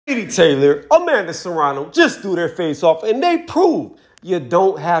KatieTaylor, AmandaSerrano just do their face-off, and they prove you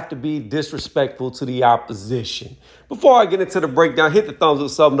don't have to be disrespectful to the opposition. Before I get into the breakdown, hit the thumbs up,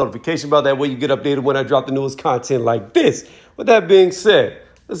 sub, notification bell. That way you get updated when I drop the newest content like this. With that being said,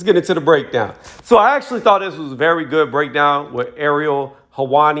 let's get into the breakdown. So I actually thought this was a very good breakdown with Ariel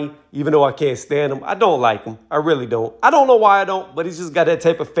Helwani, even though I can't stand him. I don't like him. I really don't. I don't know why I don't, but he's just got that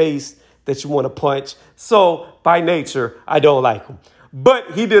type of face that you want to punch. So by nature, I don't like him.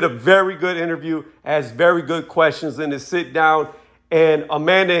 But he did a very good interview, asked very good questions in his sit down. And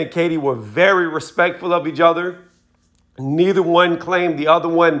Amanda and Katie were very respectful of each other. Neither one claimed the other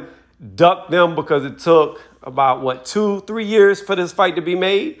one ducked them because it took about, 2-3 years for this fight to be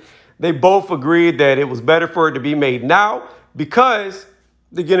made. They both agreed that it was better for it to be made now because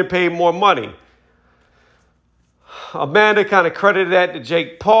they're getting paid more money. Amanda kind of credited that to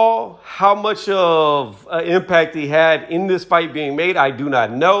Jake Paul. How much of an impact he had in this fight being made, I do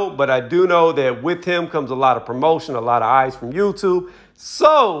not know. But I do know that with him comes a lot of promotion, a lot of eyes from YouTube.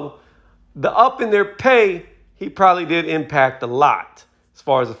 So the up in their pay, he probably did impact a lot. As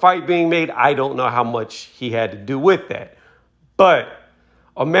far as the fight being made, I don't know how much he had to do with that. But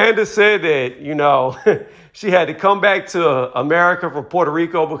Amanda said that, she had to come back to America from Puerto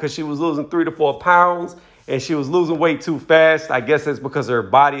Rico because she was losing 3 to 4 pounds. And she was losing weight too fast. I guess that's because her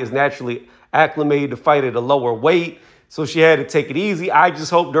body is naturally acclimated to fight at a lower weight. So she had to take it easy. I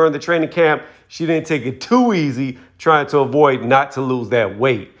just hope during the training camp, she didn't take it too easy, trying to avoid not to lose that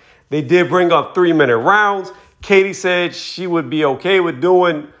weight. They did bring up 3-minute rounds. Katie said she would be okay with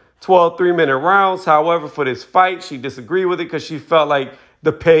doing 12 3-minute rounds. However, for this fight, she disagreed with it because she felt like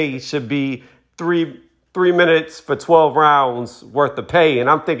the pay should be 3 minutes for 12 rounds worth of pay. And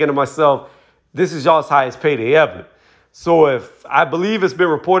I'm thinking to myself, this is y'all's highest payday ever. So if I believe it's been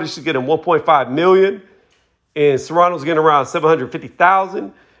reported she's getting $1.5 million and Serrano's getting around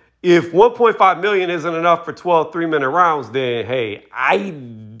 $750,000. If $1.5 million isn't enough for 12 3-minute rounds, then hey, I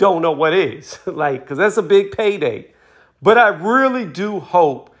don't know what is. Because that's a big payday. But I really do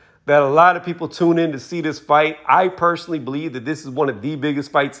hope that a lot of people tune in to see this fight. I personally believe that this is one of the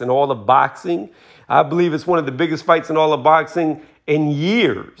biggest fights in all of boxing. I believe it's one of the biggest fights in all of boxing in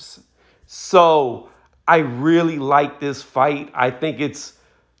years. So I really like this fight. I think it's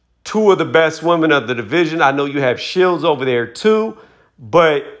 2 of the best women of the division. I know you have Shields over there too,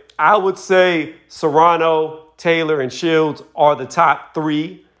 but I would say Serrano, Taylor, and Shields are the top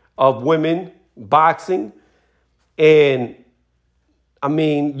 3 of women boxing. And I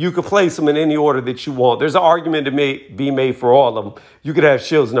mean, you could place them in any order that you want. There's an argument to be made for all of them. You could have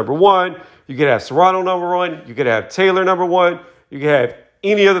Shields number 1. You could have Serrano number 1. You could have Taylor number 1. You could have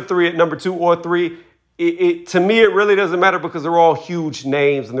any other 3 at number 2 or 3. To me, it really doesn't matter because they're all huge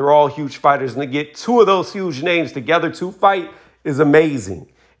names and they're all huge fighters. And to get 2 of those huge names together to fight is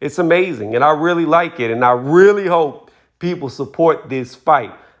amazing. It's amazing. And I really like it. And I really hope people support this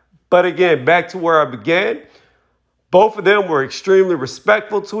fight. But again, back to where I began. Both of them were extremely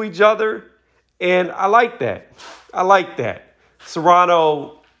respectful to each other. And I like that. I like that.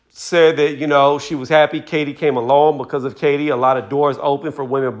 Serrano said that, she was happy Katie came along. Because of Katie, a lot of doors open for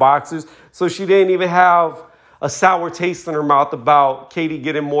women boxers. So she didn't even have a sour taste in her mouth about Katie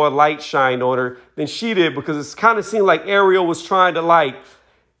getting more light shined on her than she did. Because it kind of seemed like Ariel was trying to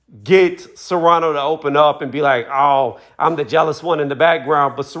get Serrano to open up and be like, oh, I'm the jealous one in the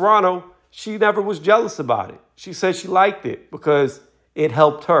background. But Serrano, she never was jealous about it. She said she liked it because it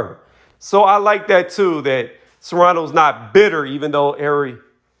helped her. So I like that too, that Serrano's not bitter, even though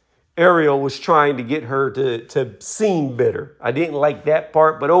Ariel was trying to get her to seem bitter. I didn't like that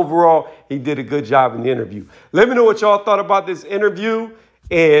part, but overall, he did a good job in the interview. Let me know what y'all thought about this interview.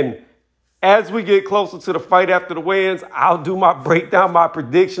 And as we get closer to the fight after the weigh-ins, I'll do my breakdown, my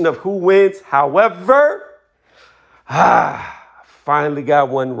prediction of who wins. However, finally got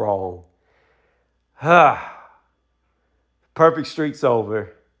one wrong. Perfect streak's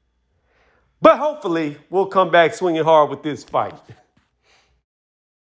over. But hopefully, we'll come back swinging hard with this fight.